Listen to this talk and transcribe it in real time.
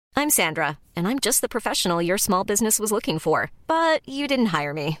I'm Sandra, and I'm just the professional your small business was looking for. But you didn't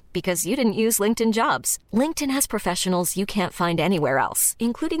hire me because you didn't use LinkedIn Jobs. LinkedIn has professionals you can't find anywhere else,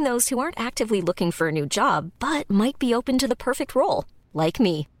 including those who aren't actively looking for a new job, but might be open to the perfect role, like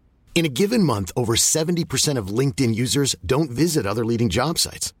me. In a given month, over 70% of LinkedIn users don't visit other leading job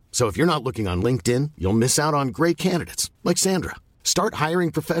sites. So if you're not looking on LinkedIn, you'll miss out on great candidates like Sandra. Start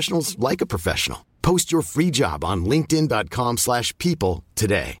hiring professionals like a professional. Post your free job on linkedin.com/people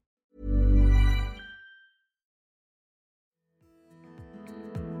today.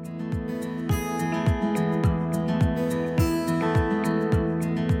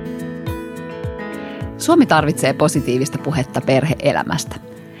 Suomi tarvitsee positiivista puhetta perhe-elämästä.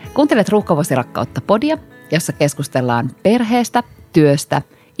 Kuuntelet Ruuhkavuosirakkautta -podia, jossa keskustellaan perheestä, työstä,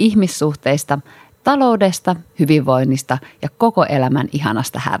 ihmissuhteista, taloudesta, hyvinvoinnista ja koko elämän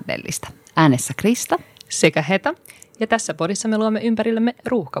ihanasta härdellistä. Äänessä Krista sekä Heta, ja tässä podissa me luomme ympärillemme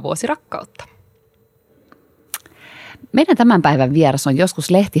ruuhkavuosirakkautta. Meidän tämän päivän vieras on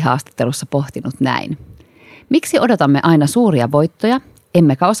joskus lehtihaastattelussa pohtinut näin. Miksi odotamme aina suuria voittoja,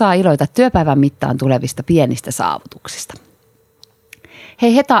 emmekä osaa iloita työpäivän mittaan tulevista pienistä saavutuksista?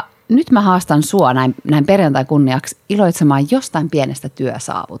 Hei Heta, nyt mä haastan sua näin perjantai kunniaksi iloitsemaan jostain pienestä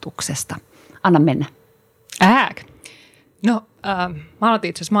työsaavutuksesta. Anna mennä. No, mä aloitin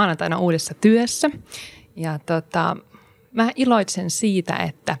itse asiassa maanantaina uudessa työssä ja mä iloitsen siitä,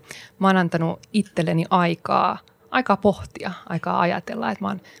 että mä oon antanut itselleni aikaa pohtia, aikaa ajatella. Että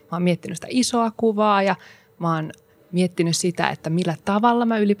mä oon miettinyt sitä isoa kuvaa ja mä oon miettinyt sitä, että millä tavalla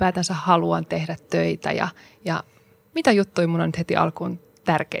mä ylipäätänsä haluan tehdä töitä ja mitä juttuja mun on nyt heti alkuun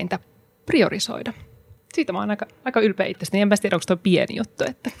tärkeintä priorisoida. Siitä mä oon aika ylpeä itsestäni. Enpä tiedä, onko tuo pieni juttu.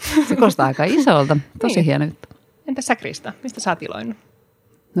 Että. Se kuulostaa aika isolta. Tosi niin. Hieno juttu. Entä sä, Krista? Mistä sä oot iloinut?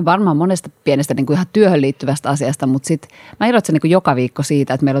 No varmaan monesta pienestä niin kuin ihan työhön liittyvästä asiasta, mutta sitten mä iloitsen niin kuin joka viikko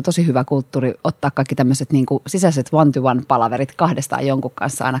siitä, että meillä on tosi hyvä kulttuuri ottaa kaikki tämmöiset niin kuin sisäiset one-to-one palaverit kahdestaan jonkun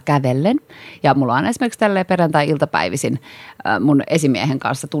kanssa aina kävellen. Ja mulla on esimerkiksi tälleen perjantai-iltapäivisin mun esimiehen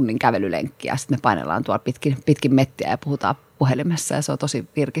kanssa tunnin kävelylenkkiä. Sitten me painellaan tuolla pitkin mettiä ja puhutaan puhelimessa ja se on tosi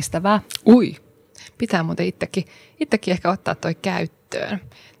virkistävää. Ui, pitää muuten itsekin ehkä ottaa toi käyttöön.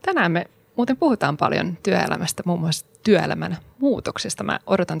 Tänään me muuten puhutaan paljon työelämästä, muun muassa työelämän muutoksesta. Mä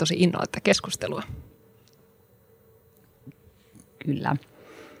odotan tosi innolla tätä keskustelua. Kyllä.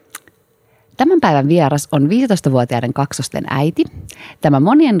 Tämän päivän vieras on 15-vuotiaiden kaksosten äiti. Tämä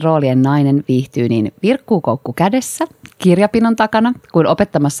monien roolien nainen viihtyy niin virkkuukoukku kädessä, kirjapinon takana kuin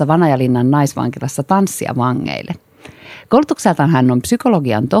opettamassa Vanajalinnan naisvankilassa tanssia vangeille. Koulutukseltaan hän on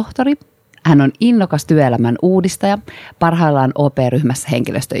psykologian tohtori. Hän on innokas työelämän uudistaja, parhaillaan OP-ryhmässä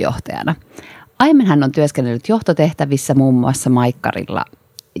henkilöstöjohtajana. Aiemmin hän on työskennellyt johtotehtävissä muun muassa Maikkarilla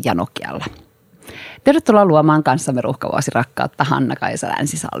ja Nokialla. Tervetuloa luomaan kanssamme ruuhkavuosirakkautta, Hanna-Kaisa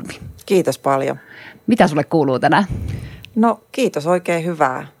Länsisalmi. Kiitos paljon. Mitä sulle kuuluu tänään? No kiitos, oikein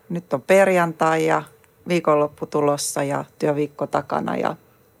hyvää. Nyt on perjantai ja viikonloppu tulossa ja työviikko takana ja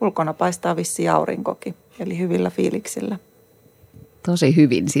ulkona paistaa vissiin aurinkokin, eli hyvillä fiiliksillä. Tosi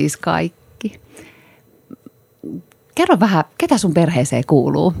hyvin siis kaikki. Kerro vähän, ketä sun perheeseen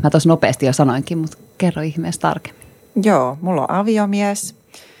kuuluu? Mä tuossa nopeasti jo sanoinkin, mutta kerro ihmeessä tarkemmin. Joo, mulla on aviomies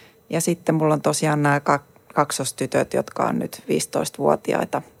ja sitten mulla on tosiaan nämä kaksostytöt, jotka on nyt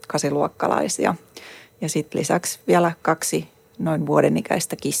 15-vuotiaita, 8-luokkalaisia. Ja sitten lisäksi vielä 2 noin vuoden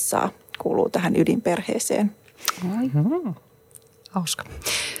ikäistä kissaa kuuluu tähän ydinperheeseen. Hauska.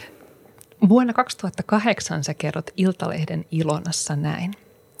 Vuonna 2008 sä kerrot Iltalehden Ilonassa näin.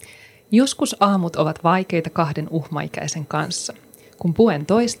 Joskus aamut ovat vaikeita 2 uhmaikäisen kanssa. Kun puen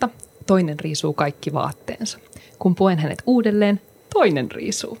toista, toinen riisuu kaikki vaatteensa. Kun puen hänet uudelleen, toinen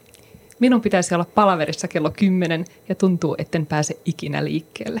riisuu. Minun pitäisi olla palaverissa kello 10 ja tuntuu, etten pääse ikinä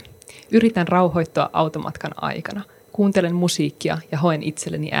liikkeelle. Yritän rauhoittua automatkan aikana. Kuuntelen musiikkia ja hoen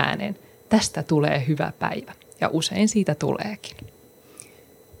itselleni ääneen. Tästä tulee hyvä päivä. Ja usein siitä tuleekin.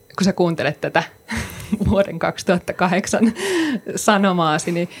 Kun sä kuuntelet tätä vuoden 2008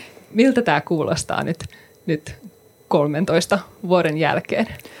 sanomaasi, niin miltä tämä kuulostaa nyt 13 vuoden jälkeen?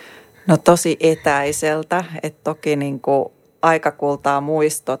 No tosi etäiseltä, että toki niin kuin aika kultaa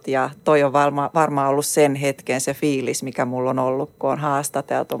muistot ja toi on varmaan ollut sen hetken se fiilis, mikä mulla on ollut, kun on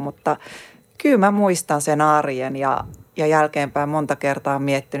haastateltu, mutta kyllä mä muistan sen arjen ja jälkeenpäin monta kertaa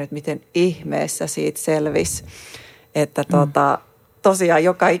miettinyt, miten ihmeessä siitä selvisi, että tosiaan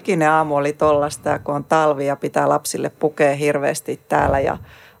joka ikinen aamu oli tollasta ja kun on talvi ja pitää lapsille pukea hirveästi täällä ja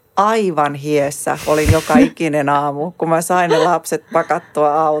aivan hiessä olin joka ikinen aamu, kun mä sain ne lapset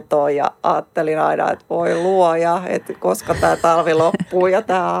pakattua autoon ja ajattelin aina, että voi luoja, että koska tämä talvi loppuu ja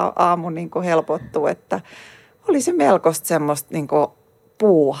tämä aamu niin kuin helpottuu, että oli se melkoista semmoista niin kuin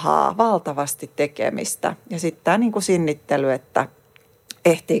puuhaa, valtavasti tekemistä. Ja sitten tämä niin kuin sinnittely, että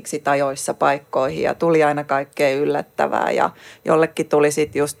ehtiikö sit ajoissa paikkoihin ja tuli aina kaikkea yllättävää ja jollekin tuli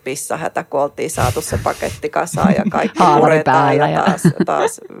sitten just pissahätä, kun oltiin saatu se paketti kasaan ja kaikki puretaan ja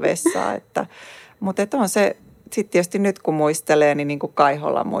taas vessaa. Mutta on se, sitten tietysti nyt kun muistelee, niin kuin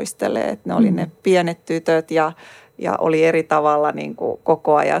Kaiholla muistelee, että ne oli ne pienet tytöt ja oli eri tavalla niin kuin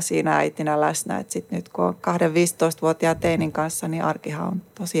koko ajan siinä äitinä läsnä. Että sitten nyt kun on 2-15-vuotiaan teinin kanssa, niin arkihan on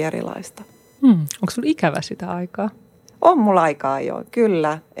tosi erilaista. Onko sinulla ikävä sitä aikaa? On mulla aikaa jo,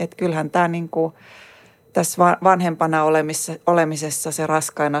 kyllä. Että kyllähän tämä niin kuin tässä vanhempana olemisessa se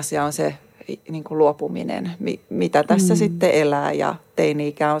raskain asia on se niin kuin luopuminen, mitä tässä sitten elää. Ja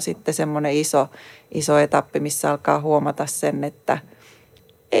teini-ikä on sitten semmoinen iso etappi, missä alkaa huomata sen, että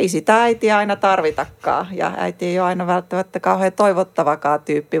ei sitä äitiä aina tarvitakaan. Ja äiti ei ole aina välttämättä kauhean toivottavakaan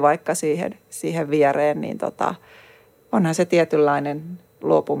tyyppi vaikka siihen viereen. Niin onhan se tietynlainen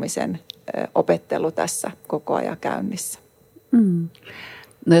luopumisen opettelu tässä koko ajan käynnissä.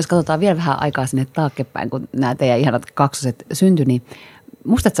 No jos katsotaan vielä vähän aikaa sinne taaksepäin, kun nämä teidän ihanat kaksoset syntyi, niin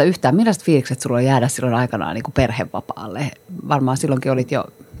muistatko sä yhtään, millaiset fiilikset sulla on jäädä silloin aikanaan niin kuin perhevapaalle? Varmaan silloinkin olit jo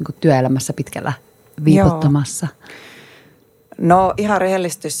niin kuin työelämässä pitkällä viipottamassa. Joo. No ihan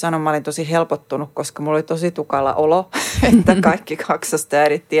rehellisesti sanon, mä olin tosi helpottunut, koska mulla oli tosi tukala olo, että kaikki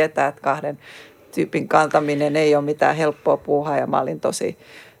kaksostäidit tietää, että kahden tyypin kantaminen ei ole mitään helppoa puuhaa ja mä olin tosi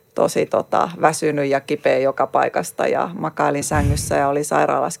väsynyt ja kipeä joka paikasta ja makailin sängyssä ja oli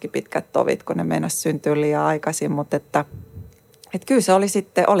sairaalaskin pitkät tovit, kun ne meinasi syntyä liian aikaisin, mutta että kyllä se oli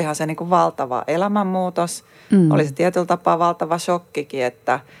sitten, olihan se niin kuin valtava elämänmuutos, oli se tietyllä tapaa valtava shokkikin,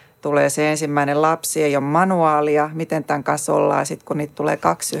 että tulee se ensimmäinen lapsi, ei ole manuaalia, miten tämän kanssa ollaan sitten, kun niitä tulee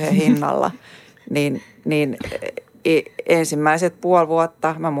 2 yhden hinnalla, niin ensimmäiset puoli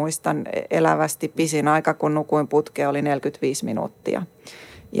vuotta, mä muistan elävästi pisin aika, kun nukuin putkeen, oli 45 minuuttia.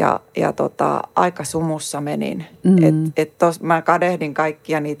 Ja aika sumussa menin. Mä kadehdin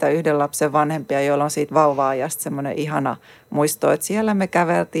kaikkia niitä yhden lapsen vanhempia, joilla on siitä vauva-ajasta semmoinen ihana muisto, että siellä me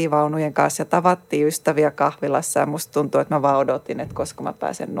käveltiin vaunujen kanssa ja tavattiin ystäviä kahvilassa ja musta tuntuu, että mä vaan odotin, että koska mä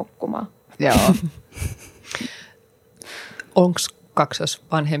pääsen nukkumaan. Joo. Onko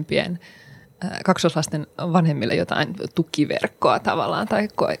kaksoslasten vanhemmille jotain tukiverkkoa tavallaan tai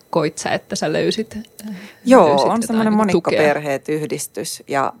koit sä, että sä löysit? Joo, on semmoinen monikkoperheet yhdistys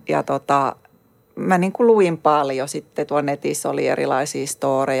ja mä niin kuin luin paljon sitten, tuolla netissä oli erilaisia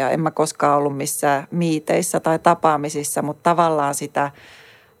storeja. En mä koskaan ollut missään miiteissä tai tapaamisissa, mutta tavallaan sitä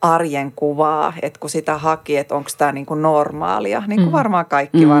arjen kuvaa, että kun sitä haki, että onko tämä niin kuin normaalia, niin kuin varmaan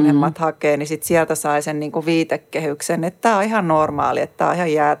kaikki vanhemmat hakee, niin sitten sieltä sai sen niin kuin viitekehyksen, että tämä on ihan normaali, että tämä on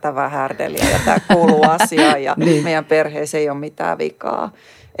ihan jäätävää härdeliä ja tämä kuuluu asiaan ja meidän perheessä ei ole mitään vikaa.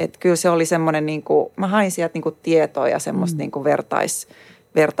 Että kyllä se oli semmoinen, niin kuin, mä hain sieltä niin kuin tietoa ja semmoista niin kuin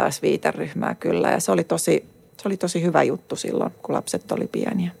vertaisviiteryhmää kyllä ja se oli tosi hyvä juttu silloin, kun lapset oli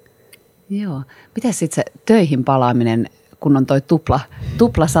pieniä. Joo. Miten sitten se töihin palaaminen, kun on toi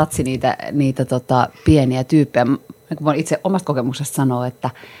tupla satsi niitä pieniä tyyppejä. Voin itse omasta kokemuksesta sanoa, että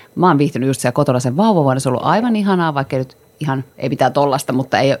mä oon viihtynyt just siellä kotona sen vauvavuonna. Se on ollut aivan ihanaa, vaikka nyt ihan, ei mitään tollasta,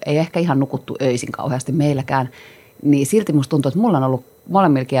 mutta ei ehkä ihan nukuttu öisin kauheasti meilläkään. Niin silti musta tuntuu, että mulla on ollut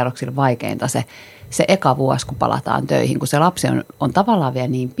molemmilla kierroksilla vaikeinta se eka vuosi, kun palataan töihin. Kun se lapsi on tavallaan vielä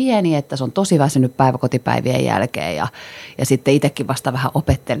niin pieni, että se on tosi väsynyt päiväkotipäivien jälkeen ja sitten itsekin vasta vähän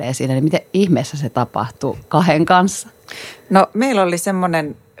opettelee siinä. Niin miten ihmeessä se tapahtuu 2 kanssa? No meillä oli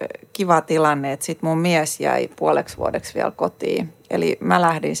semmoinen kiva tilanne, että sitten mun mies jäi puoleksi vuodeksi vielä kotiin. Eli mä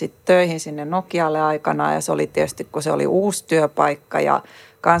lähdin sitten töihin sinne Nokialle aikanaan ja se oli tietysti, kun se oli uusi työpaikka ja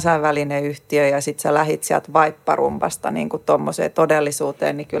kansainvälinen yhtiö ja sitten sä lähit sieltä vaipparumpasta niin kuin tommoseen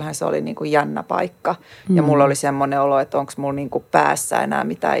todellisuuteen, niin kyllähän se oli niin kuin jännä paikka. Ja mulla oli semmoinen olo, että onko mulla niin kuin päässä enää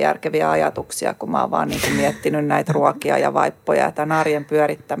mitään järkeviä ajatuksia, kun mä oon vaan niin kuin miettinyt näitä ruokia ja vaippoja ja tämän arjen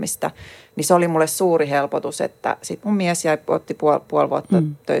pyörittämistä. Niin se oli mulle suuri helpotus, että sitten mun mies otti puoli vuotta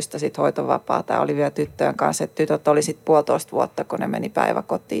töistä sitten hoitovapaata ja oli vielä tyttöjen kanssa. Että tytöt oli sitten 1,5 vuotta, kun ne meni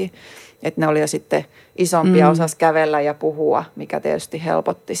päiväkotiin. Että ne oli jo sitten isompia, osas kävellä ja puhua, mikä tietysti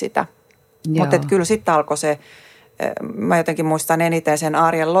helpotti sitä. Mutta kyllä sitten alkoi se, mä jotenkin muistan eniten sen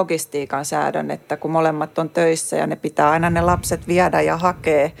arjen logistiikan säädön, että kun molemmat on töissä ja ne pitää aina ne lapset viedä ja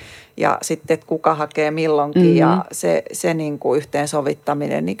hakea. Ja sitten, että kuka hakee milloinkin ja se niin kuin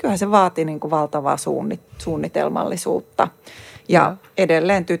yhteensovittaminen, niin kyllähän se vaati niin kuin valtavaa suunnitelmallisuutta. Ja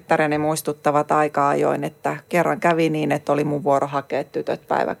edelleen tyttäreni muistuttavat aika ajoin, että kerran kävi niin, että oli mun vuoro hakea tytöt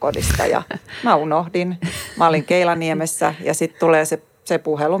päiväkodista ja mä unohdin. Mä olin Keilaniemessä ja sitten tulee se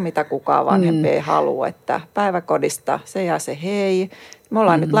puhelu, mitä kukaan vanhempi ei halua, että päiväkodista se ja se hei. Me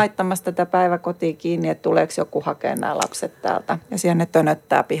ollaan nyt laittamassa tätä päiväkotia kiinni, että tuleeko joku hakemaan nämä lapset täältä. Ja siellä ne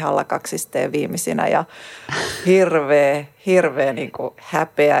tönöttää pihalla kaksisteen viimeisinä ja hirveä niin kuin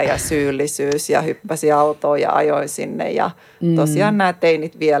häpeä ja syyllisyys ja hyppäsi autoon ja ajoin sinne. Ja tosiaan nämä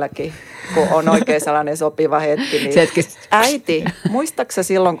teinit vieläkin, kun on oikein sellainen sopiva hetki. Niin äiti, muistaaksä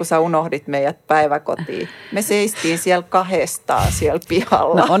silloin, kun sä unohdit meidät päiväkotiin? Me seistiin siellä kahdestaan siellä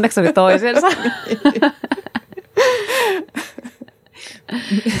pihalla. No onneksi oli toisensa.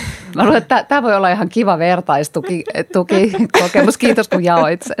 Mä luulen, että tämä voi olla ihan kiva vertaistuki-kokemus. Kiitos, kun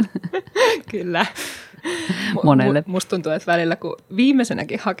jaoit sen. Kyllä. Monelle. Musta tuntuu, että välillä kun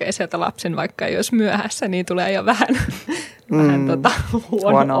viimeisenäkin hakee sieltä lapsen, vaikka ei olisi myöhässä, niin tulee jo vähän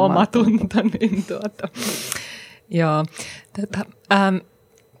huono omatunto. Niin Joo.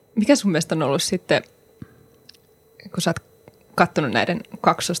 Mikä sun mielestä on ollut sitten, kun sä oot katsonut näiden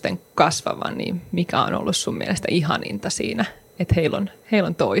kaksosten kasvavan, niin mikä on ollut sun mielestä ihaninta siinä, että heillä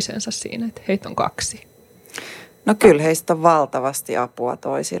on toisensa siinä, että heitä on kaksi? No kyllä heistä on valtavasti apua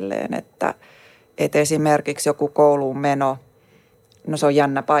toisilleen, että esimerkiksi joku kouluun meno, no se on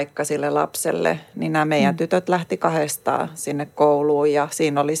jännä paikka sille lapselle, niin nämä meidän tytöt lähti kahdestaan sinne kouluun ja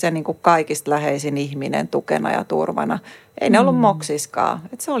siinä oli se niin kuin kaikista läheisin ihminen tukena ja turvana. Ei ne ollut moksiskaan,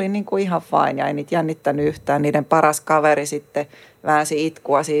 että se oli niin kuin ihan fine ja ei niitä jännittänyt yhtään. Niiden paras kaveri sitten väänsi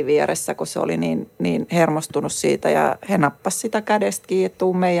itkua siinä vieressä, kun se oli niin hermostunut siitä ja he nappasi sitä kädestä kiinni, että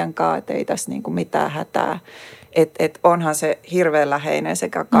tuu meidän kanssa, että ei tässä niin kuin mitään hätää. Et onhan se hirveän läheinen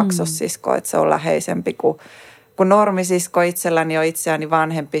sekä kaksossisko, että se on läheisempi kuin normisisko. Itselläni on itseäni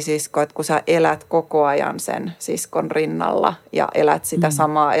vanhempi sisko, että kun sä elät koko ajan sen siskon rinnalla ja elät sitä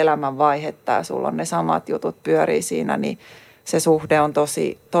samaa elämänvaihetta ja sulla on ne samat jutut pyörii siinä, niin se suhde on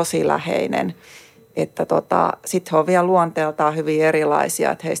tosi läheinen. Että sitten he on vielä luonteeltaan hyvin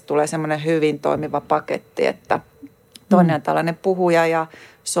erilaisia, että heistä tulee semmoinen hyvin toimiva paketti, että toinen on tällainen puhuja ja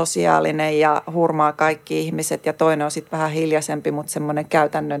sosiaalinen ja hurmaa kaikki ihmiset ja toinen on sitten vähän hiljaisempi, mutta semmoinen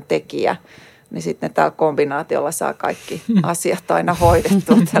käytännön tekijä. Niin sitten ne tällä kombinaatiolla saa kaikki asiat aina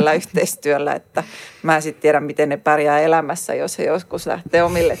hoidettua tällä yhteistyöllä, että mä en sitten tiedä, miten ne pärjää elämässä, jos he joskus lähtee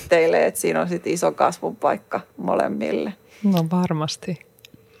omille teille, että siinä on sitten iso kasvun paikka molemmille. No varmasti.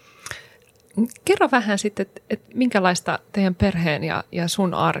 Kerro vähän sitten, että minkälaista teidän perheen ja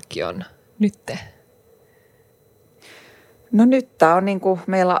sun arki on nyt? No nyt tämä on niin kuin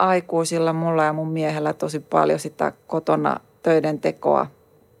meillä aikuisilla, mulla ja mun miehellä tosi paljon sitä kotona töiden tekoa,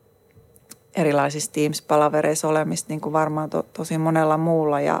 erilaisissa Teams-palavereissa olemista, niin kuin varmaan tosi monella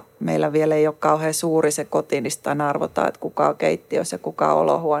muulla. Ja meillä vielä ei ole kauhean suuri se koti, niin sitä arvotaan, että kuka on keittiössä ja kuka on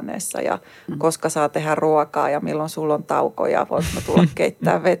olohuoneessa ja koska saa tehdä ruokaa ja milloin sulla on taukoja, voiko mä tulla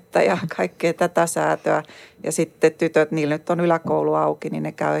keittää vettä ja kaikkea tätä säätöä. Ja sitten tytöt, niillä nyt on yläkoulu auki, niin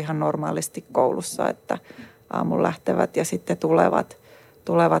ne käy ihan normaalisti koulussa, että aamulla lähtevät ja sitten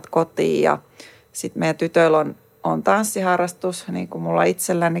tulevat kotiin. Ja sitten meidän tytöillä on tanssiharrastus, niin kuin mulla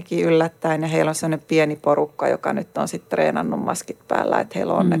itsellänikin yllättäen, ja heillä on sellainen pieni porukka, joka nyt on sitten treenannut maskit päällä, että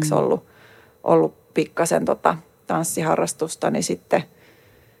heillä on onneksi ollut pikkasen tanssiharrastusta, niin sitten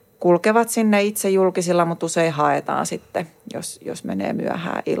kulkevat sinne itse julkisilla, mutta usein haetaan sitten, jos menee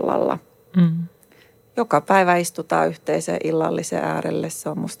myöhään illalla. Joka päivä istutaan yhteisen illallisen äärelle, se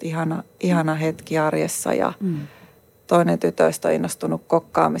on musta ihana hetki arjessa ja toinen tytöistä on innostunut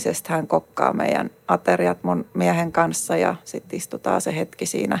kokkaamisesta. Hän kokkaa meidän ateriat mun miehen kanssa ja sitten istutaan se hetki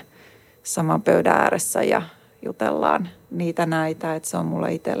siinä saman pöydän ääressä ja jutellaan niitä näitä. Että se on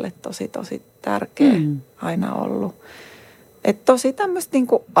mulle itselle tosi tärkeä aina ollut. Että tosi tämmöistä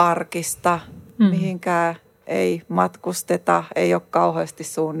niinku arkista, mihinkään ei matkusteta, ei ole kauheasti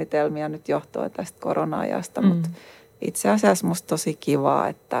suunnitelmia nyt johtuen tästä korona-ajasta. Mutta itse asiassa musta tosi kivaa,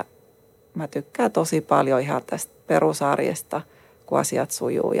 että mä tykkään tosi paljon ihan tästä perusarjesta, kun asiat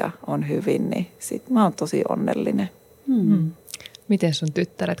sujuu ja on hyvin, niin sit mä oon tosi onnellinen. Miten sun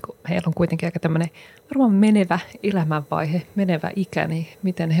tyttäret, kun heillä on kuitenkin aika tämmöinen varmaan menevä elämänvaihe, menevä ikä, niin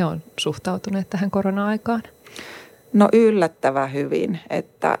miten he on suhtautuneet tähän korona-aikaan? No yllättävän hyvin,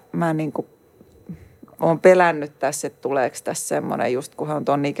 että mä niinku oon pelännyt tässä, että tuleeko tässä semmoinen, just kun he on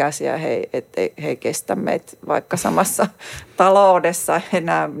ton ikäisiä, että he ei kestä meitä vaikka samassa taloudessa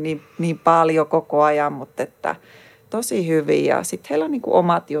enää niin paljon koko ajan, mutta että tosi hyvin. Ja sitten heillä on niinku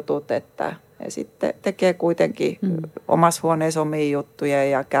omat jutut, että he sitten tekee kuitenkin omassa huoneessa omia juttuja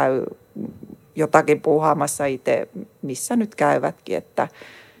ja käy jotakin puuhaamassa itse, missä nyt käyvätkin, että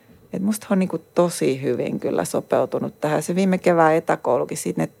musta on niinku tosi hyvin kyllä sopeutunut tähän. Se viime kevään etäkoulukin,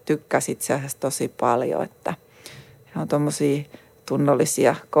 siitä ne tykkäsi itse asiassa tosi paljon, että he on tommosia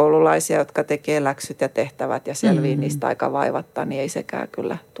tunnollisia koululaisia, jotka tekee läksyt ja tehtävät ja selviää niistä aika vaivatta, niin ei sekään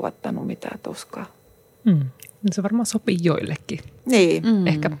kyllä tuottanut mitään tuskaa. Se varmaan sopii joillekin. Niin,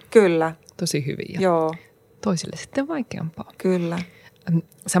 Ehkä kyllä. tosi hyvin ja Joo, toisille sitten vaikeampaa. kyllä.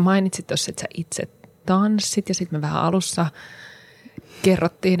 Sä mainitsit tuossa, että sä itse tanssit ja sitten me vähän alussa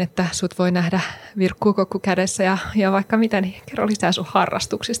kerrottiin, että sut voi nähdä virkkuukokku kädessä ja vaikka mitä, niin kerro lisää sun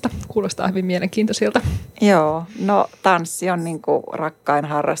harrastuksista. Kuulostaa hyvin mielenkiintoisilta. Joo, no tanssi on niin kuin rakkain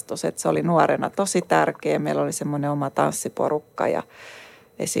harrastus, että se oli nuorena tosi tärkeä. Meillä oli semmoinen oma tanssiporukka ja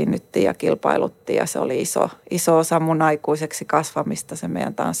esiinnyttiin ja kilpailuttiin ja se oli iso osa mun aikuiseksi kasvamista se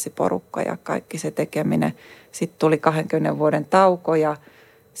meidän tanssiporukka ja kaikki se tekeminen. Sitten tuli 20 vuoden tauko ja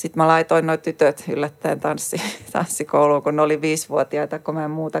sitten mä laitoin nuo tytöt yllättäen tanssikouluun, kun ne oli 5-vuotiaita, kun mä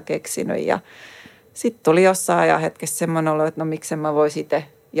en muuta keksinyt. Ja sitten tuli jossain ajan hetkessä semmoinen olo, että no miksen mä voisin itse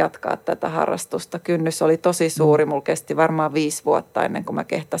jatkaa tätä harrastusta. Kynnys oli tosi suuri, mulla kesti varmaan 5 vuotta ennen kuin mä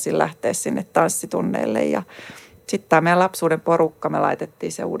kehtasin lähteä sinne tanssitunneille. Ja sitten tämä meidän lapsuuden porukka, me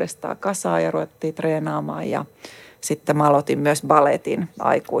laitettiin se uudestaan kasaan ja ruvettiin treenaamaan. Ja sitten mä aloitin myös baletin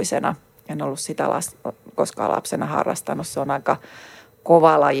aikuisena. En ollut sitä koskaan lapsena harrastanut, se on aika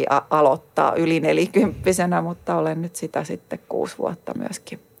kova laji aloittaa yli 40-vuotiaana, mutta olen nyt sitä sitten 6 vuotta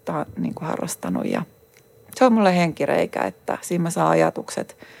myöskin niin kuin harrastanut. Ja se on mulle henkireikä, että siinä mä saan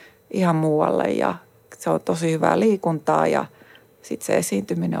ajatukset ihan muualle ja se on tosi hyvää liikuntaa ja sitten se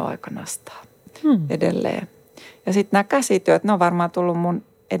esiintyminen on aika nastaa edelleen. Ja sitten nämä käsityöt, ne on varmaan tullut mun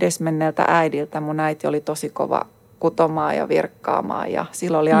edesmenneeltä äidiltä. Mun äiti oli tosi kova kutomaan ja virkkaamaan ja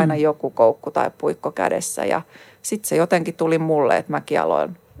sillä oli aina joku koukku tai puikko kädessä ja sitten se jotenkin tuli mulle, että mäkin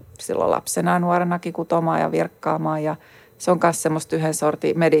aloin silloin lapsena ja nuorenakin kutomaan ja virkkaamaan ja se on myös semmoista yhden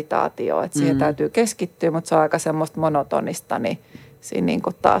sortin meditaatioa, että siihen täytyy keskittyä, mutta se on aika semmoista monotonista, niin siinä niin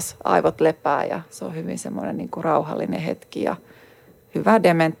kuin taas aivot lepää ja se on hyvin semmoinen niin kuin rauhallinen hetki ja hyvä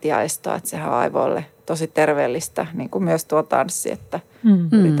dementiaestoa, että sehän on aivoille tosi terveellistä, niin kuin myös tuo tanssi, että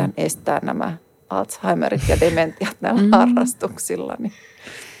yritän estää nämä Alzheimerit ja dementiat näillä harrastuksilla. Niin.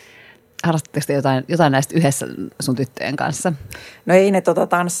 Harrastatteko te jotain näistä yhdessä sun tyttöjen kanssa? No ei ne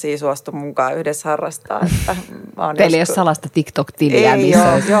tanssia suostu mukaan yhdessä harrastaa. Teillä ei ole salasta TikTok-tiliä ei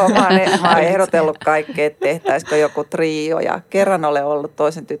missä? Joo, mä oon ehdotellut kaikkea, että tehtäisikö joku trio. Ja kerran olen ollut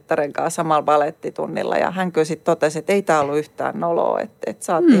toisen tyttären kanssa samalla balettitunnilla ja hän kyllä sitten totesi, että ei tämä ollut yhtään noloa, että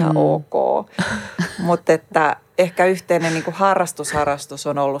sä oot ihan ok. Mutta että ehkä yhteinen niin kuin harrastus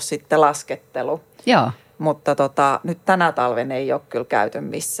on ollut sitten laskettelu. Joo. Mutta nyt tänä talven ei ole kyllä käyty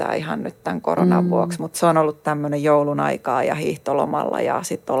missään ihan nyt tämän koronan vuoksi, mutta se on ollut tämmöinen joulun aikaa ja hiihtolomalla ja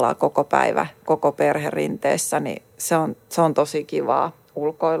sitten ollaan koko päivä, koko perhe rinteessä, niin se on tosi kivaa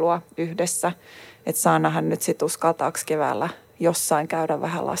ulkoilua yhdessä. Että saa nähdä nyt sitten uskaltaako keväällä jossain käydä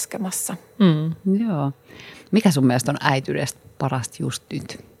vähän laskemassa. Joo. Mikä sun mielestä on äityydestä parasta just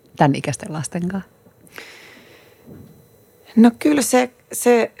nyt, tämän ikäisten lasten kanssa? No kyllä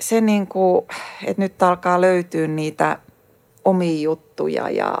se niin kuin, että nyt alkaa löytyä niitä omia juttuja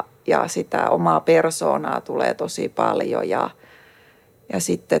ja sitä omaa persoonaa tulee tosi paljon ja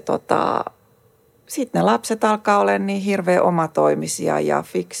sitten sitten ne lapset alkaa olla niin hirveän omatoimisia ja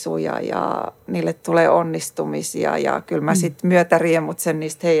fiksuja ja niille tulee onnistumisia ja kyllä mä sitten myötäriemutsen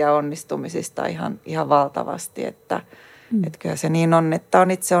niistä heidän onnistumisista ihan valtavasti, että kyllä se niin on, että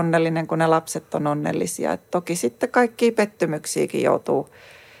on itse onnellinen, kun ne lapset on onnellisia. Et toki sitten kaikkia pettymyksiäkin joutuu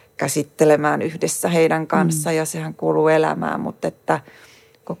käsittelemään yhdessä heidän kanssa ja sehän kuuluu elämään. Mutta että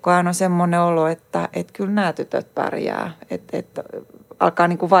koko ajan on semmoinen olo, että kyllä nämä tytöt pärjää. Että alkaa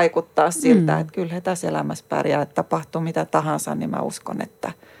niin kuin vaikuttaa siltä, että kyllä he tässä elämässä pärjää. Että tapahtuu mitä tahansa, niin mä uskon,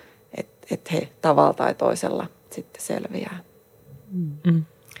 että he tavalla tai toisella sitten selviää.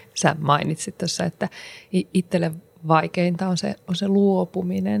 Sä mainitsit tuossa, että itselle vaikeinta on se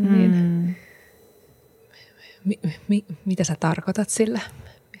luopuminen, niin mitä sä tarkoitat sillä?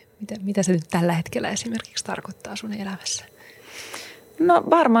 Mitä se nyt tällä hetkellä esimerkiksi tarkoittaa sun elämässä? No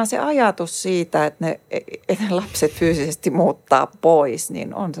varmaan se ajatus siitä, että ne lapset fyysisesti muuttaa pois,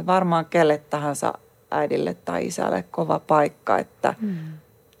 niin on se varmaan kelle tahansa äidille tai isälle kova paikka, että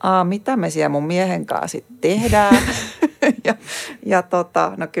mitä me siellä mun miehen kanssa sitten tehdään.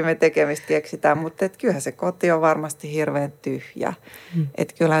 No kyllä me tekemistä keksitään, mutta kyllähän se koti on varmasti hirveän tyhjä.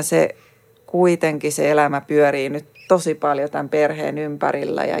 Että kyllähän se kuitenkin se elämä pyörii nyt tosi paljon tämän perheen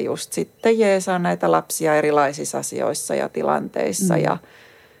ympärillä ja just sitten jeesaa näitä lapsia erilaisissa asioissa ja tilanteissa. Ja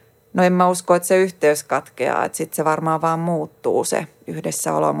no en mä usko, että se yhteys katkeaa, että sitten se varmaan vaan muuttuu se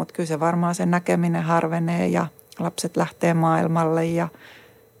yhdessäolo, mutta kyllä se varmaan sen näkeminen harvenee ja lapset lähtee maailmalle ja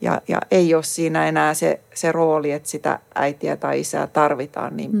ei ole siinä enää se rooli, että sitä äitiä tai isää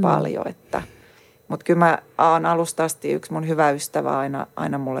tarvitaan niin paljon. Mutta kyllä mä oon alusta asti yksi mun hyvä ystävä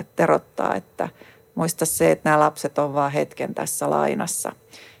aina mulle terottaa, että muista se, että nämä lapset on vaan hetken tässä lainassa.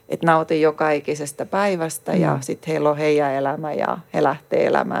 että nautin joka ikisestä päivästä ja sitten heillä on heidän elämä ja he lähtee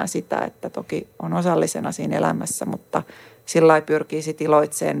elämään sitä, että toki on osallisena siinä elämässä, mutta sillä lailla pyrkii sitten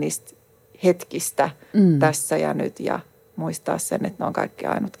iloitsemaan niistä hetkistä tässä ja nyt ja muistaa sen, että ne on kaikki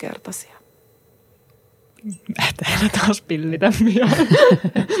ainutkertaisia. Mä täällä taas pillitä vielä.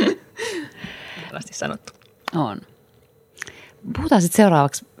 Mielästi sanottu. On. Puhutaan sitten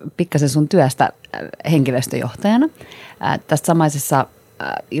seuraavaksi pikkasen sun työstä henkilöstöjohtajana. Tästä samaisessa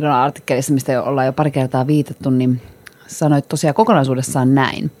Ilon artikkelissa, mistä ollaan jo pari kertaa viitattu, niin sanoit tosiaan kokonaisuudessaan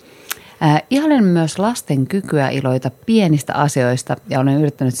näin. Ihailen myös lasten kykyä iloita pienistä asioista ja olen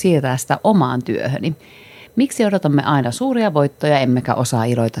yrittänyt siirtää sitä omaan työhöni. Miksi odotamme aina suuria voittoja, emmekä osaa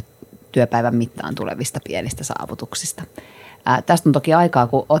iloita työpäivän mittaan tulevista pienistä saavutuksista? Tästä on toki aikaa,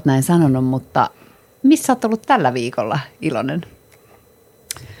 kun olet näin sanonut, mutta missä olet ollut tällä viikolla iloinen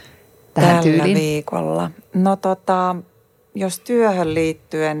tähän tyyliin? Tällä viikolla? No jos työhön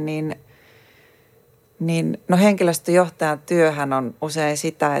liittyen, niin henkilöstöjohtajan työhän on usein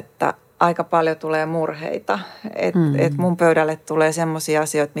sitä, että aika paljon tulee murheita. Et mun pöydälle tulee semmoisia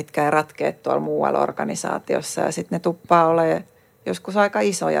asioita, mitkä ei ratkea tuolla muualla organisaatiossa ja sitten ne tuppaa olemaan joskus aika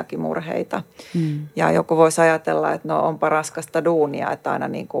isojakin murheita. Ja joku voisi ajatella, että no onpa raskasta duunia, että aina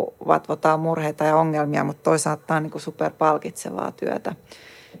niin kuin vatvotaan murheita ja ongelmia, mutta toisaalta tämä on niin kuin superpalkitsevaa työtä.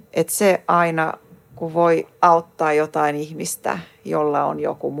 Että se aina, kun voi auttaa jotain ihmistä, jolla on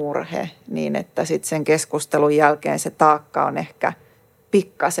joku murhe, niin että sitten sen keskustelun jälkeen se taakka on ehkä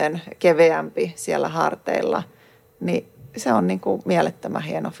pikkasen keveämpi siellä harteilla, niin se on niin kuin mielettömän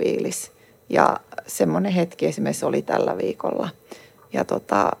hieno fiilis. Ja semmoinen hetki esimerkiksi oli tällä viikolla. Ja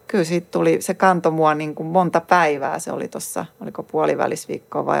kyllä siitä tuli, se kantoi mua niin kuin monta päivää. Se oli tuossa, oliko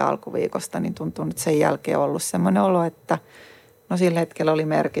puolivälisviikkoa vai alkuviikosta, niin tuntuu nyt sen jälkeen ollut semmoinen olo, että no sillä hetkellä oli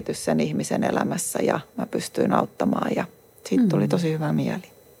merkitys sen ihmisen elämässä ja mä pystyin auttamaan ja siitä tuli tosi hyvä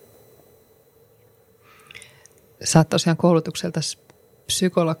mieli. Sä oot tosiaan koulutukselta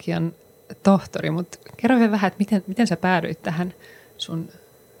psykologian tohtori, mutta kerro vielä vähän, että miten sä päädyit tähän sun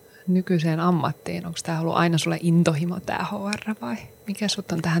nykyiseen ammattiin? Onko tämä ollut aina sulle intohimo tämä HR vai mikä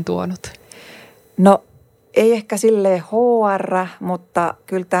sut on tähän tuonut? No ei ehkä silleen HR, mutta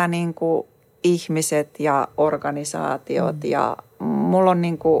kyllä tämä niinku ihmiset ja organisaatiot ja mulla on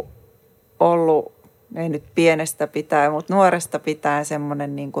niinku ollut, ei nyt pienestä pitäen, mutta nuoresta pitäen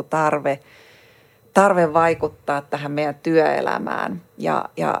semmoinen niinku tarve vaikuttaa tähän meidän työelämään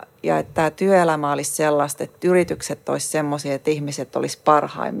ja että tämä työelämä olisi sellaista, että yritykset olisi semmoisia, että ihmiset olisi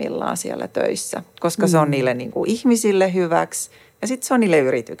parhaimmillaan siellä töissä, koska se on niille niin kuin ihmisille hyväksi ja sitten se on niille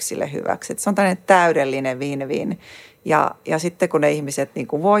yrityksille hyväksi. Että se on tämmöinen täydellinen win-win ja sitten kun ne ihmiset niin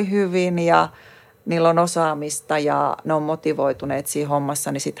kuin voi hyvin ja niillä on osaamista ja ne on motivoituneet siinä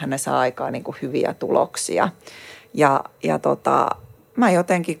hommassa, niin sittenhän ne saa aikaan niin kuin hyviä tuloksia mä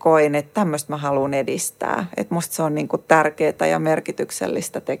jotenkin koin, että tämmöistä mä haluan edistää. Että musta se on niin kuin tärkeää ja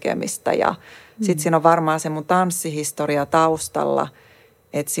merkityksellistä tekemistä. Ja sitten siinä on varmaan se mun tanssihistoria taustalla.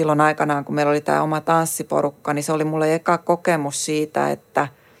 Että silloin aikanaan, kun meillä oli tämä oma tanssiporukka, niin se oli mulle eka kokemus siitä, että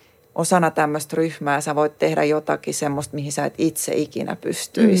osana tämmöistä ryhmää sä voit tehdä jotakin semmoista, mihin sä et itse ikinä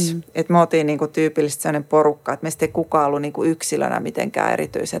pystyisi. Että me oltiin niin kuin tyypillisesti sellainen porukka, että meistä ei kukaan ollut niin kuin yksilönä mitenkään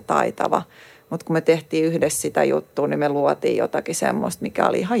erityisen taitava. Mutta kun me tehtiin yhdessä sitä juttua, niin me luotiin jotakin semmoista, mikä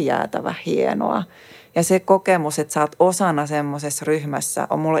oli ihan jäätävä hienoa. Ja se kokemus, että sä oot osana semmoisessa ryhmässä,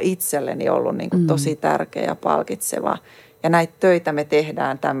 on mulle itselleni ollut niin kuin tosi tärkeä ja palkitseva. Ja näitä töitä me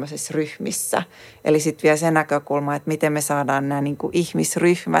tehdään tämmöisissä ryhmissä. Eli sitten vielä se näkökulma, että miten me saadaan nämä niin kuin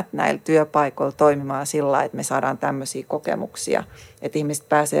ihmisryhmät näillä työpaikoilla toimimaan sillä lailla, että me saadaan tämmöisiä kokemuksia. Että ihmiset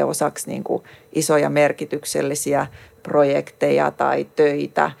pääsee osaksi niin kuin isoja merkityksellisiä projekteja tai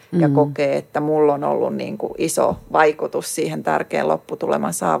töitä ja kokee, että mulla on ollut niin kuin iso vaikutus siihen tärkeän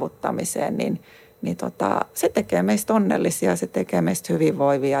lopputuleman saavuttamiseen, niin se tekee meistä onnellisia, se tekee meistä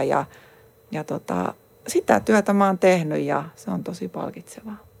hyvinvoivia ja sitä työtä mä oon tehnyt ja se on tosi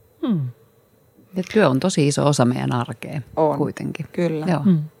palkitsevaa. Ja työ on tosi iso osa meidän arkea on, kuitenkin. Kyllä. Joo.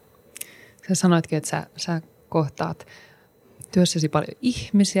 Sä sanoitkin, että sä kohtaat työssäsi paljon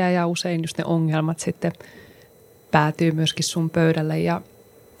ihmisiä ja usein just ne ongelmat sitten päätyy myöskin sun pöydälle ja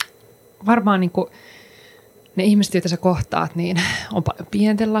varmaan niin kuin ne ihmiset, joita sä kohtaat, niin on paljon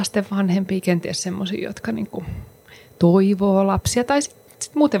pienten lasten vanhempia, kenties semmoisia, jotka niin kuin toivoo lapsia tai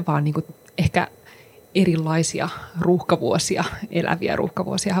sit muuten vaan niin kuin ehkä erilaisia ruuhkavuosia, eläviä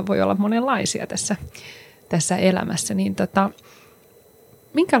ruuhkavuosiahan voi olla monenlaisia tässä elämässä, niin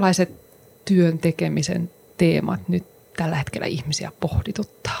minkälaiset työn tekemisen teemat nyt tällä hetkellä ihmisiä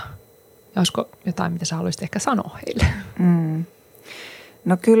pohdituttaa? Ja olisiko jotain, mitä sä haluaisit ehkä sanoa heille?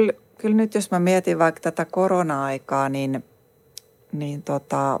 No kyllä nyt jos mä mietin vaikka tätä korona-aikaa, niin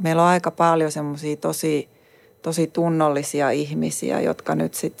meillä on aika paljon semmoisia tosi tunnollisia ihmisiä, jotka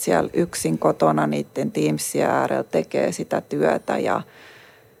nyt sitten siellä yksin kotona niiden Teamsien äärellä tekee sitä työtä ja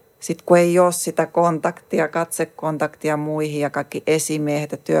sitten kun ei ole sitä kontaktia, katsekontaktia muihin ja kaikki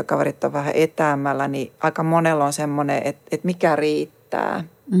esimiehet ja työkaverit on vähän etäämällä, niin aika monella on semmoinen, että mikä riittää.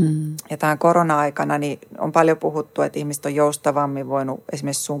 Ja tämän korona-aikana niin on paljon puhuttu, että ihmiset on joustavammin voinut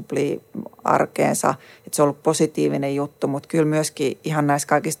esimerkiksi sumplia arkeensa, että se on ollut positiivinen juttu, mutta kyllä myöskin ihan näissä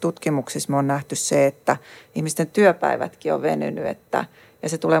kaikissa tutkimuksissa me on nähty se, että ihmisten työpäivätkin on venynyt, ja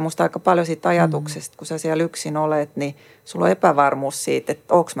se tulee musta aika paljon siitä ajatuksesta, kun sä siellä yksin olet, niin sulla on epävarmuus siitä,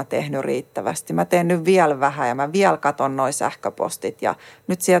 että onko mä tehnyt riittävästi. Mä teen nyt vielä vähän ja mä vielä katon noi sähköpostit ja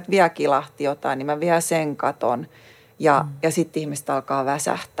nyt sieltä vielä kilahti jotain, niin mä vielä sen katon. Ja sitten ihmiset alkaa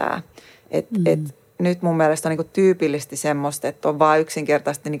väsähtää. Et nyt mun mielestä on niinku tyypillisesti semmoista, että on vaan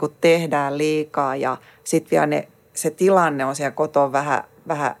yksinkertaisesti niinku tehdään liikaa ja sitten vielä se tilanne on siellä koton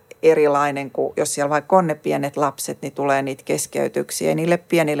vähän erilainen kuin jos siellä vaikka on ne pienet lapset, niin tulee niitä keskeytyksiä. Ei niille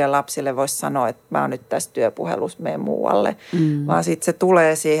pienille lapsille voisi sanoa, että mä oon nyt tässä työpuhelussa, mene muualle. Vaan sitten se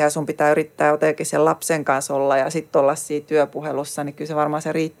tulee siihen ja sun pitää yrittää jotenkin sen lapsen kanssa olla ja sitten olla siinä työpuhelussa. Niin kyllä se varmaan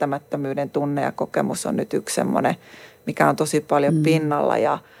se riittämättömyyden tunne ja kokemus on nyt yksi semmoinen, mikä on tosi paljon pinnalla.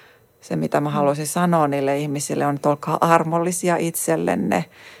 Ja se, mitä mä haluaisin sanoa niille ihmisille on, että olkaa armollisia itsellenne.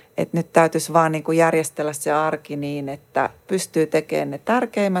 Että nyt täytyisi vaan niin kuin järjestellä se arki niin, että pystyy tekemään ne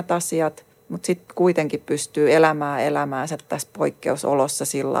tärkeimmät asiat, mutta sitten kuitenkin pystyy elämään elämäänsä tässä poikkeusolossa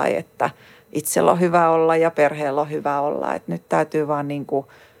sillä lailla, että itsellä on hyvä olla ja perheellä on hyvä olla. Että nyt täytyy vaan niin kuin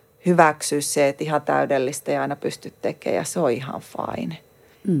hyväksyä se, että ihan täydellistä ei aina pysty tekemään ja se on ihan fine.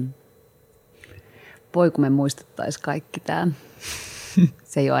 Voi kun me muistettaisiin kaikki tämä.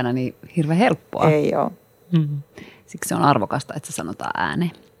 Se ei ole aina niin hirveän helppoa. Ei ole. Siksi se on arvokasta, että se sanotaan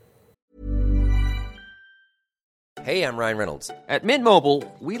ääneen. Hey, I'm Ryan Reynolds. At Mint Mobile,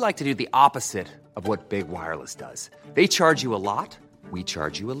 we like to do the opposite of what Big Wireless does. They charge you a lot, we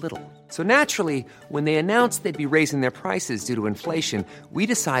charge you a little. So naturally, when they announced they'd be raising their prices due to inflation, we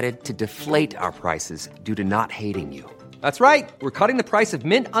decided to deflate our prices due to not hating you. That's right. We're cutting the price of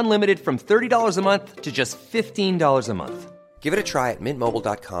Mint Unlimited from $30 a month to just $15 a month. Give it a try at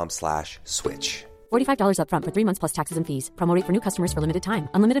mintmobile.com/switch. $45 up front for 3 months plus taxes and fees. Promo rate for new customers for limited time.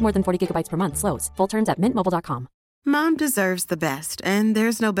 Unlimited more than 40 gigabytes per month. Slows full terms at mintmobile.com. Mom deserves the best, and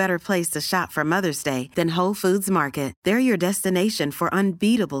there's no better place to shop for Mother's Day than Whole Foods Market. They're your destination for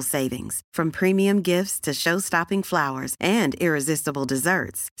unbeatable savings, from premium gifts to show-stopping flowers and irresistible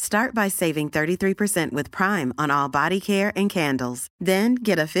desserts. Start by saving 33% with Prime on all body care and candles. Then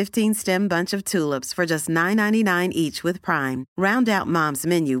get a 15-stem bunch of tulips for just $9.99 each with Prime. Round out Mom's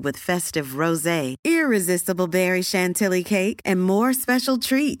menu with festive rosé, irresistible berry chantilly cake, and more special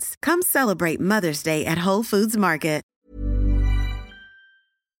treats. Come celebrate Mother's Day at Whole Foods Market.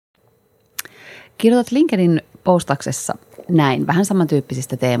 Kirjoitat LinkedIn postauksessa näin vähän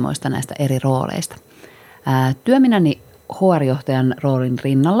samantyyppisistä teemoista näistä eri rooleista. Työminäni HR-johtajan roolin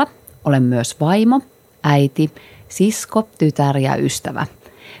rinnalla olen myös vaimo, äiti, sisko, tytär ja ystävä.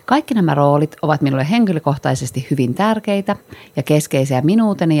 Kaikki nämä roolit ovat minulle henkilökohtaisesti hyvin tärkeitä ja keskeisiä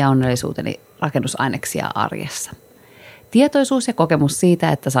minuuteni ja onnellisuuteni rakennusaineksia arjessa. Tietoisuus ja kokemus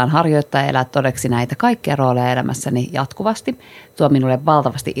siitä, että saan harjoittaa ja elää todeksi näitä kaikkia rooleja elämässäni jatkuvasti, tuo minulle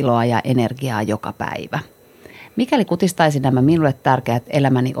valtavasti iloa ja energiaa joka päivä. Mikäli kutistaisin nämä minulle tärkeät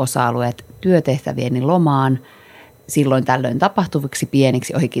elämäni osa-alueet työtehtävieni lomaan, silloin tällöin tapahtuviksi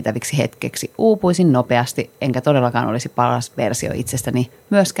pieniksi ohikiitäviksi hetkeksi uupuisin nopeasti, enkä todellakaan olisi paras versio itsestäni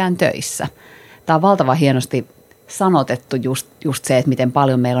myöskään töissä. Tämä on valtavan hienosti sanotettu just se, että miten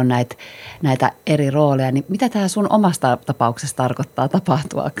paljon meillä on näitä eri rooleja, niin mitä tämä sun omasta tapauksessa tarkoittaa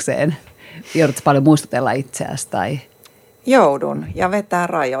tapahtuakseen? Joudutko paljon muistutella itseäsi tai? Joudun ja vetää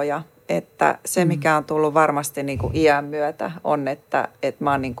rajoja, että se mikä on tullut varmasti niin kuin iän myötä on, että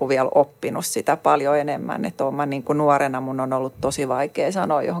mä oon niin kuin vielä oppinut sitä paljon enemmän, että mä niin kuin nuorena mun on ollut tosi vaikea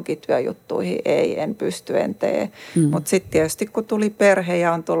sanoa johonkin työjuttuihin, ei, en pysty, en tee, mutta sitten tietysti kun tuli perhe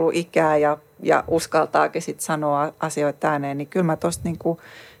ja on tullut ikää ja uskaltaakin sitten sanoa asioita ääneen, niin kyllä mä tosta niin kuin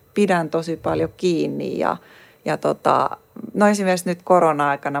pidän tosi paljon kiinni no esimerkiksi nyt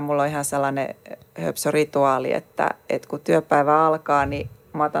korona-aikana mulla on ihan sellainen höpsörituaali, että kun työpäivä alkaa, niin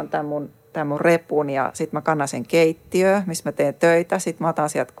mä otan tämän mun repun ja sitten mä kannan sen keittiöön, missä mä teen töitä. Sitten mä otan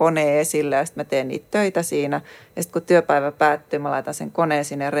sieltä koneen esille ja sitten mä teen niitä töitä siinä. Ja sitten kun työpäivä päättyy, mä laitan sen koneen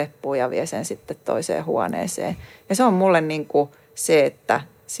sinne reppuun ja vie sen sitten toiseen huoneeseen. Ja se on mulle niin kuin se, että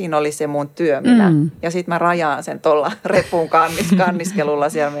siinä oli se mun työminä. Ja sitten mä rajaan sen tuolla repun kanniskelulla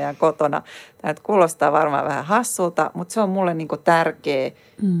siellä meidän kotona. Tämä nyt kuulostaa varmaan vähän hassulta, mutta se on mulle niin kuin tärkeä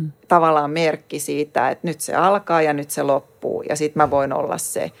tavallaan merkki siitä, että nyt se alkaa ja nyt se loppuu. Ja sitten mä voin olla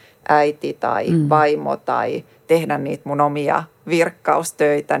se äiti tai vaimo tai tehdä niitä mun omia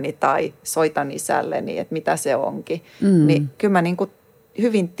virkkaustöitäni tai soitan isälleni, että mitä se onkin. Niin kyllä mä niin kuin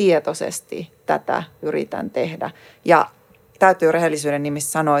hyvin tietoisesti tätä yritän tehdä. Ja täytyy rehellisyyden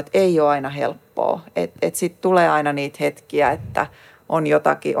nimissä sanoa, että ei ole aina helppoa. Että sitten tulee aina niitä hetkiä, että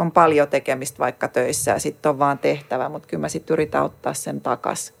on paljon tekemistä vaikka töissä ja sitten on vaan tehtävä. Mutta kyllä mä sitten yritän ottaa sen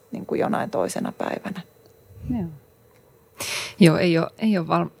takaisin niin kuin jonain toisena päivänä. Joo, ei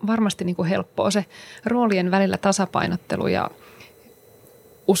ole varmasti niin kuin helppoa se roolien välillä tasapainottelu ja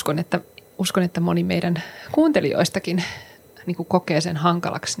uskon, että moni meidän kuuntelijoistakin niin kuin kokee sen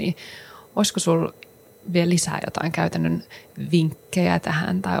hankalaksi, niin olisiko sinulla vielä lisää jotain käytännön vinkkejä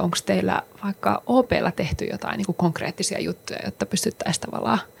tähän tai onko teillä vaikka OP:lla tehty jotain niin kuin konkreettisia juttuja, jotta pystyttäisiin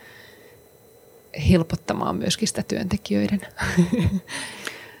tavallaan helpottamaan myöskin sitä työntekijöiden?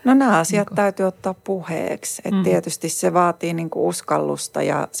 No nämä asiat täytyy ottaa puheeksi. Et tietysti se vaatii niin kuin uskallusta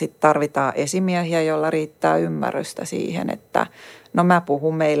ja sitten tarvitaan esimiehiä, joilla riittää ymmärrystä siihen, että no mä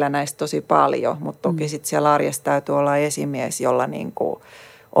puhun meillä näistä tosi paljon, mutta toki sitten siellä arjessa täytyy olla esimies, jolla niin kuin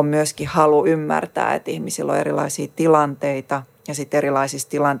on myöskin halu ymmärtää, että ihmisillä on erilaisia tilanteita ja sitten erilaisissa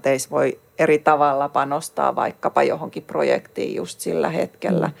tilanteissa voi eri tavalla panostaa vaikkapa johonkin projektiin just sillä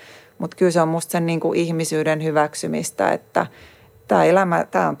hetkellä. Mutta kyllä se on musta sen niin kuin ihmisyyden hyväksymistä, että tämä elämä,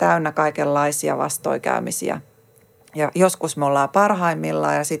 tämä on täynnä kaikenlaisia vastoinkäymisiä. Ja joskus me ollaan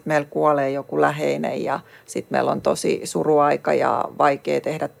parhaimmillaan ja sitten meillä kuolee joku läheinen ja sitten meillä on tosi suruaika ja vaikea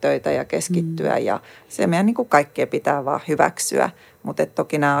tehdä töitä ja keskittyä. Ja se meidän niin kuin kaikkea pitää vaan hyväksyä, mutta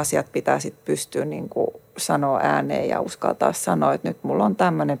toki nämä asiat pitää sitten pystyä niin kuin sanoa ääneen ja uskaltaa sanoa, että nyt mulla on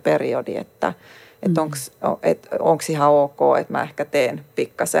tämmöinen periodi, että onko ihan ok, että mä ehkä teen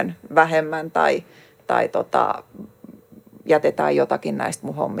pikkasen vähemmän tai jätetään jotakin näistä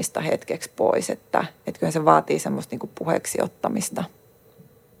mun hommista hetkeksi pois, että kyllä se vaatii semmoista niinku puheeksi ottamista.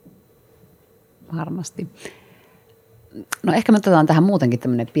 Varmasti. No ehkä me otetaan tähän muutenkin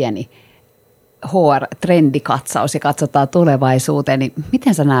tämmöinen pieni HR-trendikatsaus ja katsotaan tulevaisuuteen. Niin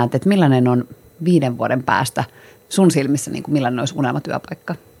miten sä näet, että millainen on 5 vuoden päästä sun silmissä, niin kuin millainen olisi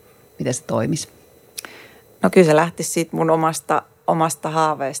unelmatyöpaikka? Miten se toimisi? No kyllä se lähtisi siitä mun omasta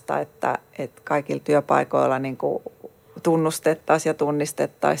haaveesta, että kaikilla työpaikoilla niin kuin tunnustettaisiin ja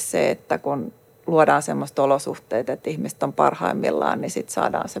tunnistettaisiin se, että kun luodaan semmoista olosuhteita, että ihmiset on parhaimmillaan, niin sitten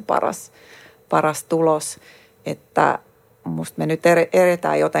saadaan se paras tulos. Että musta me nyt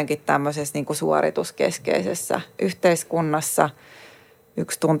eretään jotenkin tämmöisessä niin kuin suorituskeskeisessä yhteiskunnassa.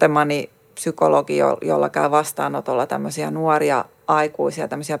 Yksi tuntemani psykologi, jolla käy vastaanotolla tämmöisiä nuoria aikuisia,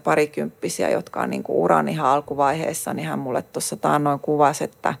 tämmöisiä parikymppisiä, jotka on niin kuin uran ihan alkuvaiheessa, niin hän mulle tuossa taannoin kuvasi,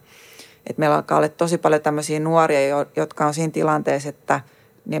 että meillä alkaa olla tosi paljon tämmöisiä nuoria, jotka on siinä tilanteessa, että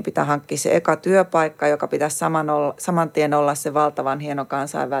niiden pitää hankkia se eka työpaikka, joka pitäisi saman tien olla se valtavan hieno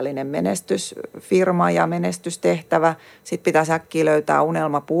kansainvälinen menestysfirma ja menestystehtävä. Sitten pitäisi äkkiä löytää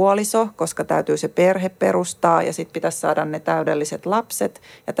unelmapuoliso, koska täytyy se perhe perustaa ja sitten pitäisi saada ne täydelliset lapset.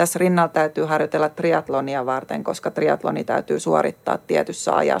 Ja tässä rinnalla täytyy harjoitella triatlonia varten, koska triatloni täytyy suorittaa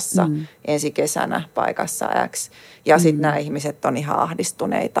tietyssä ajassa ensi kesänä paikassa X. Ja sitten nämä ihmiset on ihan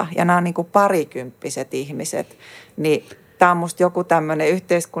ahdistuneita. Ja nämä on niin kuin parikymppiset ihmiset, niin tämä on musta joku tämmöinen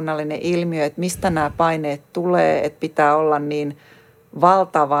yhteiskunnallinen ilmiö, että mistä nämä paineet tulee, että pitää olla niin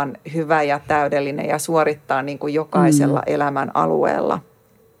valtavan hyvä ja täydellinen ja suorittaa niin kuin jokaisella elämän alueella.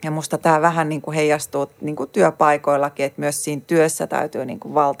 Ja musta tämä vähän niin kuin heijastuu niin kuin työpaikoillakin, että myös siinä työssä täytyy niin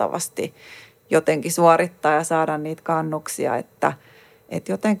kuin valtavasti jotenkin suorittaa ja saada niitä kannuksia, että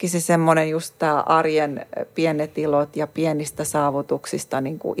jotenkin se semmoinen just tämä arjen pienet ilot ja pienistä saavutuksista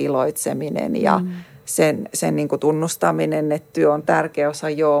niin kuin iloitseminen ja sen niin kuin tunnustaminen, että työ on tärkeä osa,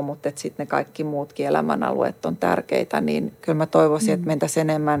 mutta että sitten ne kaikki muutkin elämänalueet on tärkeitä, niin kyllä mä toivoisin, että mentäisiin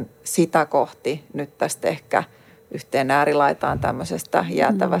enemmän sitä kohti nyt tästä ehkä yhteen äärilaitaan tämmöisestä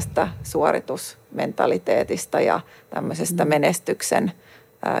jäätävästä suoritusmentaliteetista ja tämmöisestä menestyksen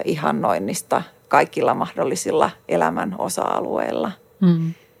ihannoinnista kaikilla mahdollisilla elämän osa-alueilla.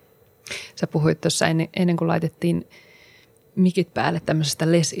 Sä puhuit tuossa ennen kuin laitettiin mikit päälle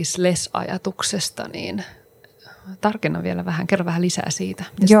tämmöisestä less is less-ajatuksesta, niin tarkenna vielä vähän, kerro vähän lisää siitä,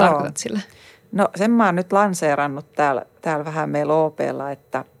 mitä sä tarkoitat sillä? No sen mä oon nyt lanseerannut täällä vähän meillä OP:lla,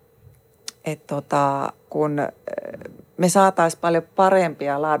 että kun me saataisiin paljon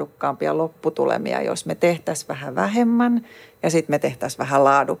parempia, laadukkaampia lopputulemia, jos me tehtäisiin vähän vähemmän ja sitten me tehtäisiin vähän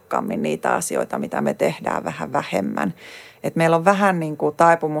laadukkaammin niitä asioita, mitä me tehdään vähän vähemmän. Et meillä on vähän niin kuin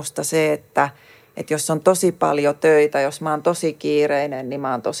taipumusta se, että jos on tosi paljon töitä, jos mä oon tosi kiireinen, niin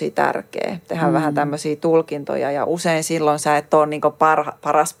mä oon tosi tärkeä. Tehdään vähän tämmöisiä tulkintoja ja usein silloin sä et ole niin kuin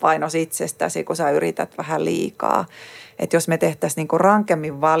paras painos itsestäsi, kun sä yrität vähän liikaa. Että jos me tehtäisiin niin kuin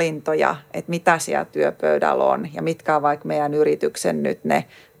rankemmin valintoja, että mitä siellä työpöydällä on ja mitkä on vaikka meidän yrityksen nyt ne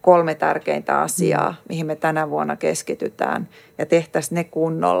 3 tärkeintä asiaa, mihin me tänä vuonna keskitytään ja tehtäisiin ne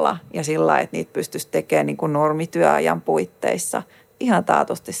kunnolla ja sillä lailla, että niitä pystyisi tekemään niin kuin normityöajan puitteissa. Ihan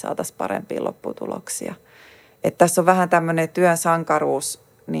taatusti saataisiin parempia lopputuloksia. Että tässä on vähän tämmöinen työn sankaruus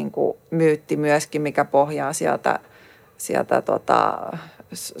niin kuin myytti myöskin, mikä pohjaa sieltä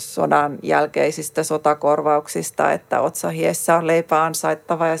sodan jälkeisistä sotakorvauksista, että otsahiessä on leipä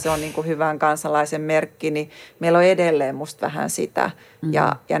ansaittava ja se on niin kuin hyvän kansalaisen merkki, niin meillä on edelleen musta vähän sitä.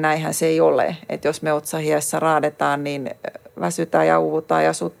 Ja näinhän se ei ole, että jos me otsahiessä raadetaan, niin väsytään ja uuvutaan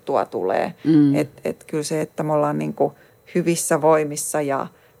ja suttua tulee. Että kyllä se, että me ollaan niin kuin hyvissä voimissa ja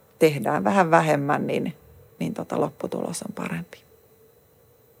tehdään vähän vähemmän, niin lopputulos on parempi.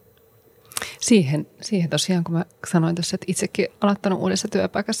 Siihen tosiaan, kun mä sanoin tuossa, että itsekin aloittanut uudessa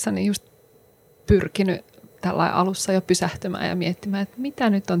työpaikassa, niin just pyrkinyt tällä alussa jo pysähtymään ja miettimään, että mitä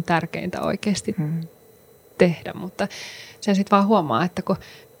nyt on tärkeintä oikeasti tehdä. Mutta sen sitten vaan huomaa, että kun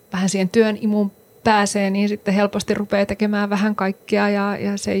vähän siihen työn imuun pääsee, niin sitten helposti rupeaa tekemään vähän kaikkea ja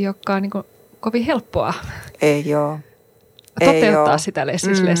se ei olekaan niin kuin kovin helppoa. Ei ole. Toteuttaa sitä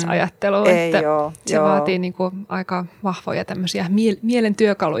less-ajattelua, että se joo. vaatii niin kuin aika vahvoja tämmöisiä mielen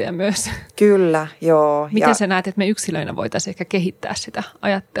työkaluja myös. Kyllä, joo. Miten sä näet, että me yksilöinä voitaisiin ehkä kehittää sitä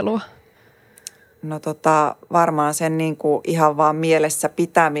ajattelua? No varmaan sen niin kuin ihan vaan mielessä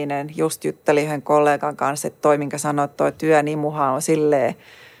pitäminen. Just juttelin yhden kollegan kanssa, että toi, minkä sanoit, että toi työn imuhan on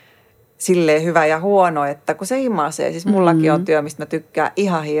silleen hyvä ja huono, että kun se imasee, siis mullakin on työ, mistä mä tykkään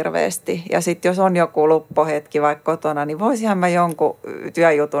ihan hirveästi. Ja sitten jos on joku luppohetki vaikka kotona, niin voisinhan mä jonkun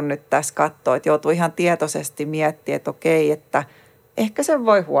työjutun nyt tässä katsoa, että joutuu ihan tietoisesti miettimään, että okei, että ehkä sen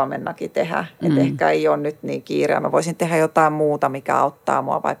voi huomennakin tehdä. Että ehkä ei ole nyt niin kiire. Mä voisin tehdä jotain muuta, mikä auttaa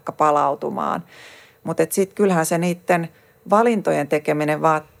mua vaikka palautumaan. Mutta sitten kyllähän se niiden valintojen tekeminen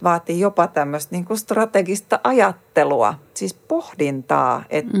vaatii jopa tämmöistä niin kuin strategista ajattelua, siis pohdintaa,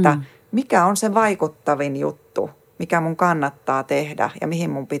 että mikä on se vaikuttavin juttu, mikä mun kannattaa tehdä ja mihin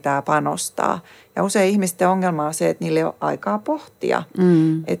mun pitää panostaa. Ja usein ihmisten ongelma on se, että niillä ei ole aikaa pohtia.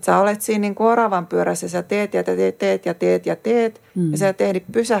 Että sä olet siinä niin kuin oravan pyörässä, sä teet ja teet ja sä et ehdi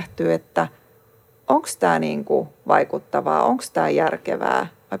pysähtyä, että onko tämä niin kuin vaikuttavaa, onko tämä järkevää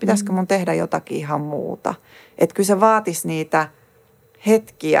vai pitäisikö mun tehdä jotakin ihan muuta. Että kyllä se vaatisi niitä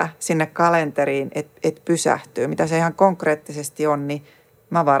hetkiä sinne kalenteriin, että pysähtyy. Mitä se ihan konkreettisesti on, niin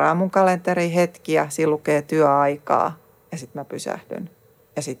mä varaan mun kalenteriin hetkiä, siinä lukee työaikaa ja sitten mä pysähdyn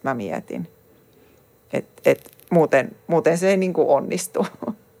ja sitten mä mietin. Muuten se ei niin kuin onnistu.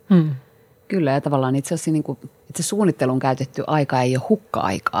 Kyllä ja tavallaan itse asiassa niin kuin, itse suunnitteluun käytetty aika ei ole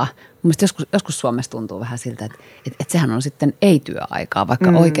hukka-aikaa. Mielestäni joskus Suomessa tuntuu vähän siltä, että sehän on sitten ei-työaikaa, vaikka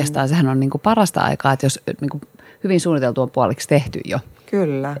oikeastaan sehän on niin kuin parasta aikaa, että jos niin kuin hyvin suunniteltu on puoliksi tehty jo.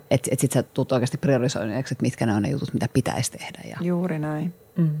 Kyllä. Että sitten sä tulet oikeasti priorisoinneeksi, että mitkä ne on ne jutut, mitä pitäisi tehdä. Juuri näin.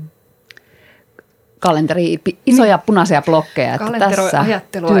 Kalenteri, isoja punaisia blokkeja. Kalenteroi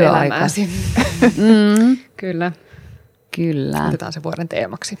ajattelua elämääsi. Kyllä. Kyllä. Otetaan se vuoden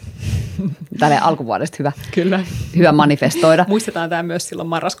teemaksi. Tälle alkuvuodesta hyvä. Kyllä. Hyvä manifestoida. Muistetaan tämä myös silloin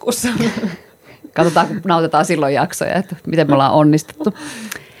marraskuussa. Katsotaan, kun nautetaan silloin jaksoja, että miten me ollaan onnistuttu.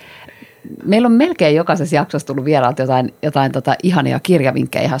 Meillä on melkein jokaisessa jaksossa tullut vieraalta jotain ihania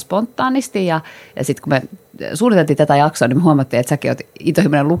kirjavinkkejä ihan spontaanisti. Ja sitten kun me suunniteltiin tätä jaksoa, niin me huomattiin, että säkin olet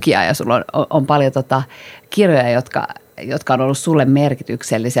intohimoinen lukija ja sulla on paljon kirjoja, jotka on ollut sulle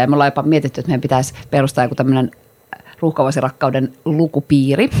merkityksellisiä. Ja me ollaan jopa mietitty, että meidän pitäisi perustaa joku tämmöinen ruuhkavuosirakkauden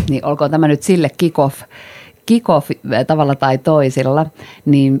lukupiiri. Niin olkoon tämä nyt sille kick-off tavalla tai toisilla.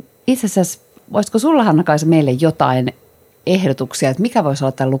 Niin itse asiassa, voisiko sulla, Hanna-Kaisa, meille jotain ehdotuksia, että mikä voisi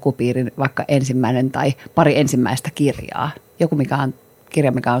olla tämän lukupiirin vaikka ensimmäinen tai pari ensimmäistä kirjaa? Joku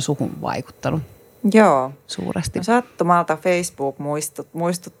kirja, mikä on suhun vaikuttanut suuresti. No, sattumalta Facebook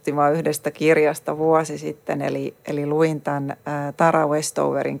muistutti minua yhdestä kirjasta vuosi sitten, eli luin tämän Tara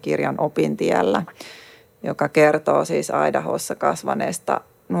Westoverin kirjan Opintiellä, joka kertoo siis Idahossa kasvaneesta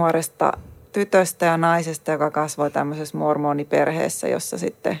nuoresta tytöstä ja naisesta, joka kasvoi tämmöisessä mormoniperheessä, jossa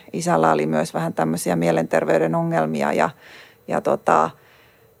sitten isällä oli myös vähän tämmöisiä mielenterveyden ongelmia ja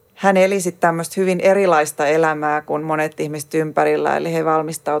hän eli sitten tämmöistä hyvin erilaista elämää kuin monet ihmiset ympärillä. Eli he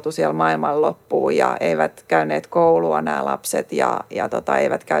valmistautuivat siellä maailmanloppuun ja eivät käyneet koulua nämä lapset ja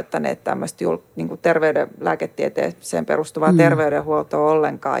eivät käyttäneet tämmöistä niin lääketieteeseen perustuvaa terveydenhuoltoa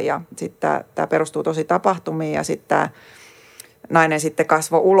ollenkaan. Ja sitten tämä perustuu tosi tapahtumiin ja sitten tämä nainen sitten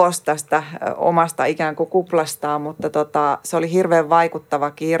kasvoi ulos tästä omasta ikään kuin kuplastaan, mutta se oli hirveän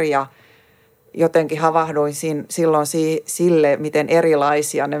vaikuttava kirja. Jotenkin havahduin silloin sille, miten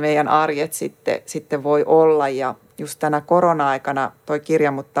erilaisia ne meidän arjet sitten voi olla. Ja just tänä korona-aikana toi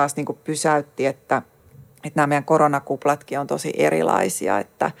kirja mut taas niin kuin pysäytti, että nämä meidän koronakuplatkin on tosi erilaisia.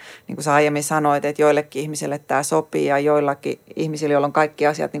 Että niin kuin sä aiemmin sanoit, että joillekin ihmisille tämä sopii ja joillakin ihmisille, joilla on kaikki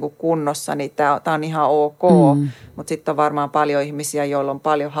asiat niin kuin kunnossa, niin tämä on ihan ok. Mutta sitten on varmaan paljon ihmisiä, joilla on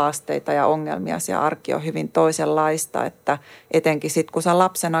paljon haasteita ja ongelmia. Se arki on hyvin toisenlaista, että etenkin sitten kun sä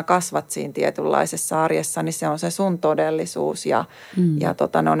lapsena kasvat siinä tietynlaisessa arjessa, niin se on se sun todellisuus. Ja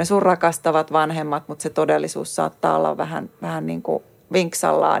ne on ne sun rakastavat vanhemmat, mutta se todellisuus saattaa olla vähän niin kuin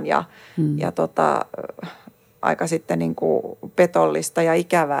vinksallaan ja aika sitten niin kuin petollista ja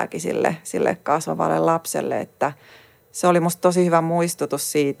ikävääkin sille kasvavalle lapselle, että se oli musta tosi hyvä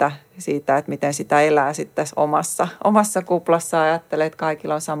muistutus siitä, että miten sitä elää sitten tässä omassa kuplassa. Ajattelee, että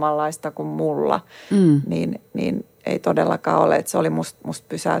kaikilla on samanlaista kuin mulla, niin ei todellakaan ole, että se oli musta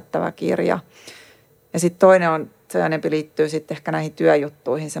pysäyttävä kirja. Ja sitten toinen on, se enempi liittyy sitten ehkä näihin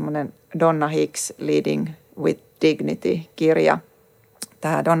työjuttuihin, semmoinen Donna Hicks Leading with Dignity-kirja.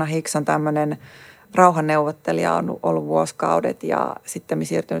 Tämä Donna Hicks on tämmöinen rauhanneuvottelija, on ollut vuosikaudet ja sitten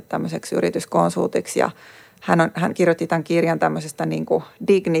siirtynyt tämmöiseksi yrityskonsultiksi. Ja hän kirjoitti tämän kirjan tämmöisestä niin kuin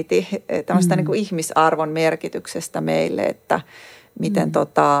dignity, tämmöisestä niin kuin ihmisarvon merkityksestä meille, että miten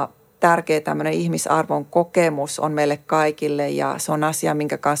tärkeä tämmöinen ihmisarvon kokemus on meille kaikille ja se on asia,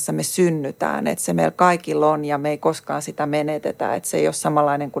 minkä kanssa me synnytään. Että se meillä kaikilla on ja me ei koskaan sitä menetetä. Että se ei ole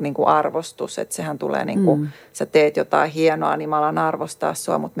samanlainen kuin niinku arvostus. Että sehän tulee niin kuin sä teet jotain hienoa, niin mä alan arvostaa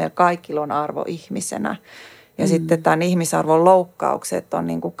sua, mutta meillä kaikilla on arvo ihmisenä. Ja sitten tämän ihmisarvon loukkaukset on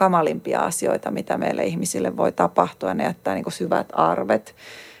niin kuin kamalimpia asioita, mitä meille ihmisille voi tapahtua ja ne jättää niin kuin syvät arvet.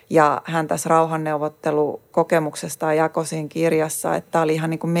 Ja hän tässä rauhanneuvottelukokemuksestaan jakoi siinä kirjassa, että tämä oli ihan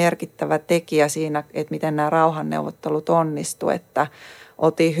niin kuin merkittävä tekijä siinä, että miten nämä rauhanneuvottelut onnistuivat, että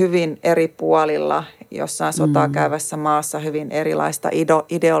oltiin hyvin eri puolilla, jossain sotaa käyvässä maassa hyvin erilaista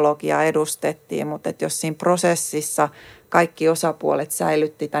ideologiaa edustettiin, mutta että jos siinä prosessissa kaikki osapuolet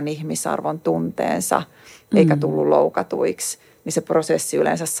säilytti tämän ihmisarvon tunteensa eikä tullut loukatuiksi, niin se prosessi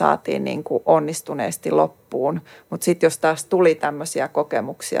yleensä saatiin niin kuin onnistuneesti loppuun. Mutta sitten jos taas tuli tämmöisiä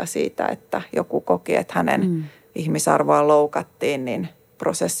kokemuksia siitä, että joku koki, että hänen ihmisarvoa loukattiin, niin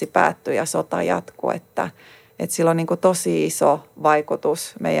prosessi päättyi ja sota jatkui. Että sillä on niin kuin tosi iso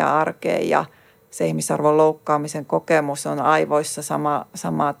vaikutus meidän arkeen ja se ihmisarvon loukkaamisen kokemus on aivoissa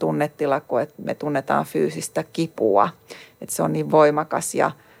sama tunnetila kuin että me tunnetaan fyysistä kipua. Että se on niin voimakas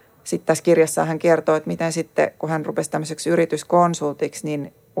ja sitten tässä kirjassa hän kertoo, että miten sitten, kun hän rupesi tämmöiseksi yrityskonsultiksi,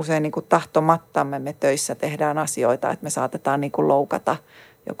 niin usein niin kuin tahtomattamme me töissä tehdään asioita, että me saatetaan niin kuin loukata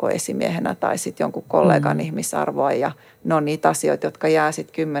joko esimiehenä tai sitten jonkun kollegan ihmisarvoa. Ja ne on niitä asioita, jotka jää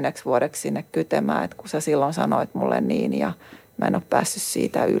sitten 10 vuodeksi sinne kytemään, että kun sä silloin sanoit mulle niin ja mä en ole päässyt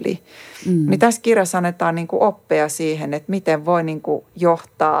siitä yli. Niin tässä kirjassa annetaan niin kuin oppeja siihen, että miten voi niin kuin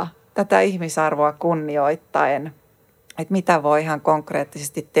johtaa tätä ihmisarvoa kunnioittaen. Että mitä voi ihan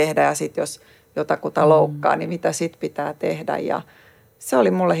konkreettisesti tehdä ja sitten jos jotakuta loukkaa, niin mitä sitten pitää tehdä. Ja se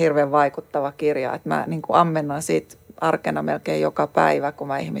oli mulle hirveän vaikuttava kirja, että mä niin kuin ammennan siitä arkena melkein joka päivä, kun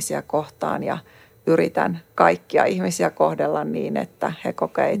mä ihmisiä kohtaan ja yritän kaikkia ihmisiä kohdella niin, että he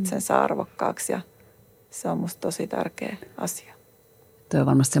kokee itsensä arvokkaaksi ja se on musta tosi tärkeä asia. Tuo on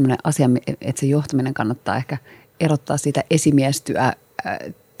varmasti sellainen asia, että se johtaminen kannattaa ehkä erottaa siitä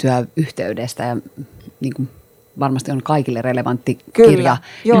esimiestyöyhteydestä ja niin kuin varmasti on kaikille relevantti kirja.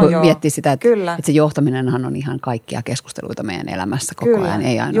 Miettii sitä, että se johtaminenhan on ihan kaikkia keskusteluita meidän elämässä koko ajan,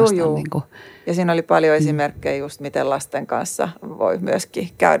 ei ainoastaan. Niin kuin. Ja siinä oli paljon esimerkkejä just, miten lasten kanssa voi myöskin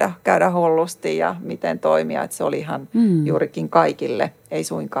käydä hullusti ja miten toimia. Että se oli ihan juurikin kaikille, ei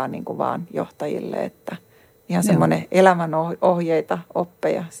suinkaan niin kuin vaan johtajille. Että ihan semmoinen elämän ohjeita,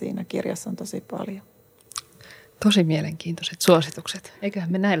 oppeja siinä kirjassa on tosi paljon. Tosi mielenkiintoiset suositukset.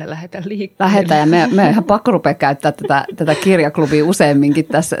 Eiköhän me näillä lähdetä liikkeelle. Lähdetään ja me on ihan pakko rupea käyttää tätä kirjaklubia useamminkin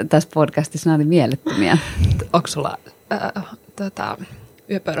tässä podcastissa. Nämä oli mielettömiä. Onko sulla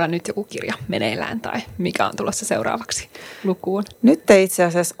yöpöydällä nyt joku kirja meneillään tai mikä on tulossa seuraavaksi lukuun? Nyt ei itse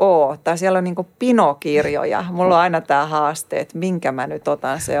asiassa ole. Tai siellä on niin kuin pinokirjoja. Mulla on aina tämä haaste, että minkä mä nyt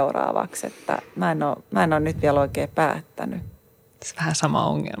otan seuraavaksi. Että mä en ole nyt vielä oikein päättänyt. Se on vähän sama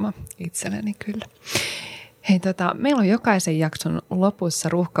ongelma itselleni kyllä. Hei, meillä on jokaisen jakson lopussa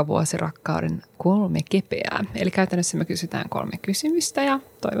ruuhkavuosirakkauden 3 kepeää. Eli käytännössä me kysytään 3 kysymystä ja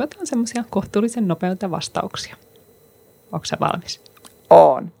toivotaan semmoisia kohtuullisen nopeita vastauksia. Onko sä valmis?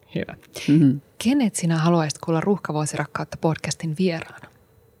 Oon. Hyvä. Kenet sinä haluaisit kuulla ruuhkavuosirakkautta podcastin vieraana?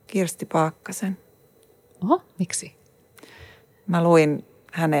 Kirsti Paakkasen. Oho, miksi? Mä luin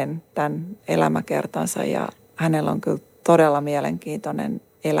hänen tämän elämäkertansa ja hänellä on kyllä todella mielenkiintoinen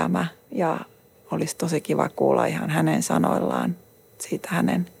elämä ja olisi tosi kiva kuulla ihan hänen sanoillaan siitä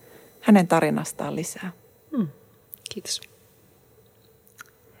hänen tarinastaan lisää. Kiitos.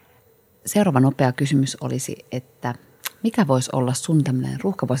 Seuraava nopea kysymys olisi, että mikä voisi olla sun tämmöinen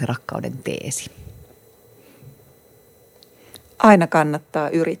ruuhkavuosirakkauden teesi? Aina kannattaa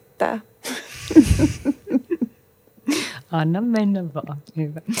yrittää. Anna mennä vaan.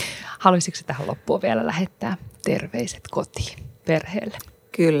 Hyvä. Haluaisitko tähän loppuun vielä lähettää terveiset kotiin perheelle?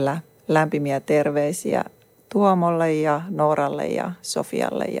 Kyllä. Lämpimiä terveisiä Tuomolle ja Nooralle ja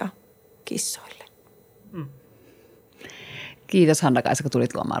Sofialle ja kissoille. Kiitos Hanna-Kaisa, kun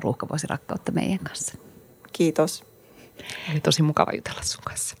tulit luomaan ruuhkavuosirakkautta meidän kanssa. Kiitos. Oli tosi mukava jutella sun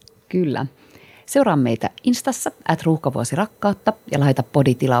kanssa. Kyllä. Seuraa meitä Instassa @ruuhkavuosirakkautta ja laita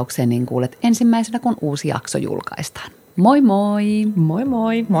poditilaukseen, niin kuulet ensimmäisenä, kun uusi jakso julkaistaan. Moi moi! Moi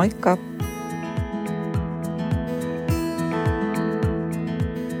moi! Moikka!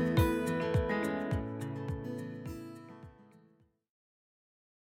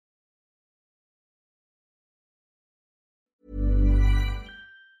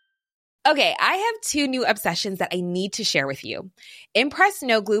 Okay, I have 2 new obsessions that I need to share with you. Impress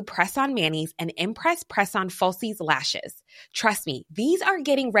No Glue Press-On Manis and Impress Press-On Falsies Lashes. Trust me, these are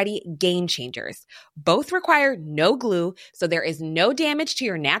getting ready game changers. Both require no glue, so there is no damage to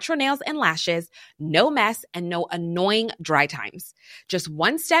your natural nails and lashes, no mess, and no annoying dry times. Just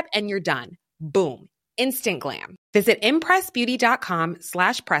one step and you're done. Boom. Instant glam. Visit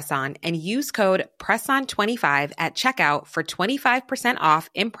impressbeauty.com/presson and use code PRESSON25 at checkout for 25% off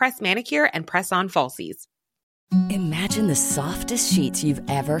Impress Manicure and Press-On Falsies. Imagine the softest sheets you've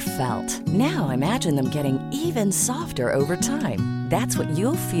ever felt. Now imagine them getting even softer over time. That's what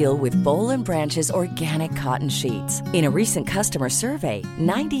you'll feel with Boll & Branch's organic cotton sheets. In a recent customer survey,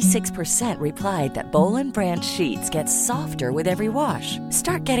 96% replied that Boll & Branch sheets get softer with every wash.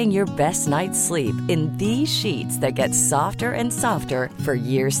 Start getting your best night's sleep in these sheets that get softer and softer for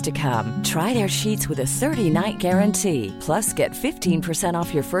years to come. Try their sheets with a 30-night guarantee. Plus, get 15%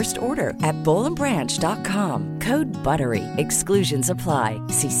 off your first order at bollandbranch.com. Code BUTTERY. Exclusions apply.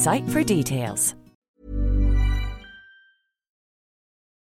 See site for details.